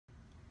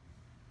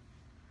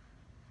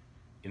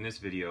In this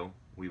video,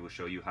 we will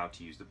show you how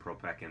to use the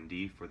Propaq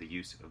MD for the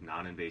use of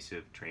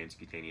non-invasive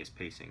transcutaneous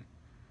pacing.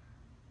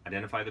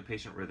 Identify the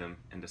patient rhythm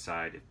and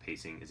decide if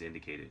pacing is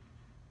indicated.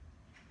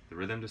 The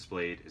rhythm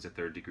displayed is a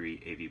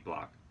third-degree AV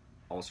block,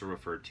 also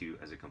referred to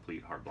as a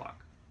complete heart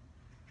block.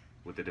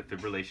 With the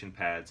defibrillation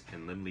pads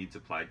and limb leads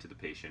applied to the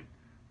patient,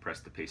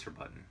 press the pacer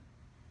button.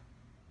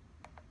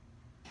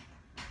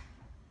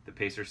 The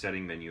pacer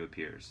setting menu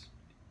appears.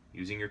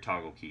 Using your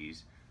toggle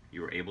keys,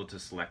 you are able to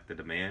select the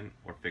demand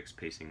or fixed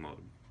pacing mode.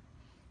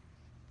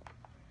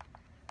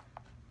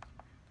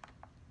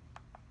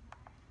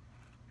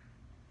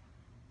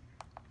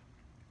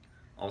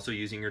 Also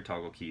using your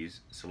toggle keys,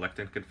 select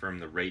and confirm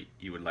the rate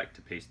you would like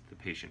to pace the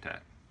patient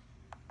at.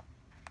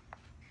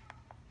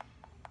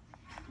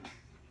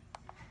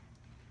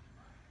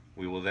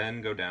 We will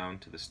then go down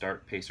to the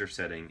Start Pacer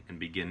setting and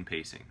begin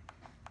pacing.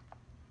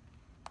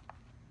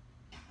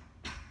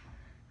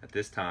 At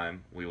this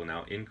time, we will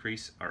now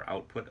increase our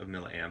output of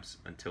milliamps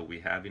until we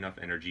have enough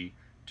energy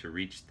to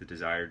reach the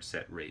desired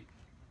set rate.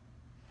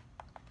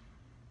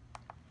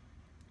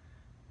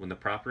 When the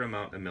proper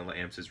amount of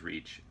milliamps is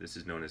reached, this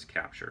is known as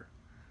capture.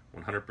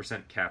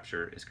 100%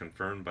 capture is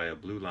confirmed by a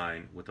blue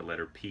line with the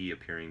letter P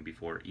appearing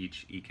before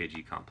each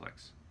EKG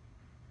complex.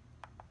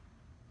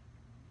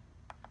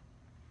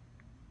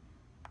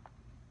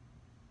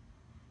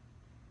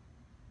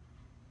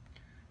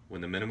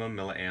 When the minimum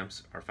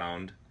milliamps are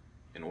found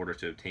in order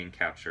to obtain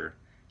capture,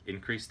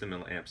 increase the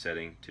milliamp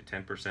setting to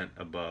 10%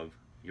 above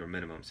your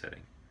minimum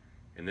setting.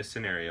 In this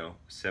scenario,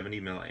 70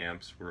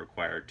 milliamps were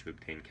required to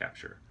obtain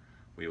capture.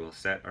 We will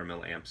set our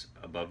milliamps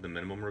above the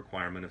minimum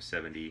requirement of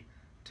 70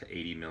 to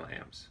 80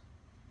 milliamps.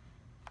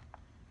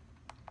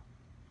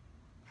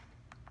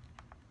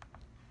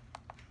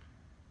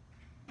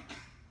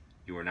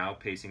 You are now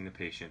pacing the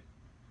patient.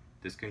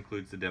 This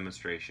concludes the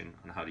demonstration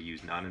on how to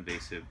use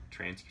non-invasive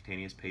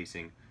transcutaneous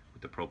pacing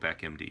with the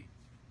Propaq MD.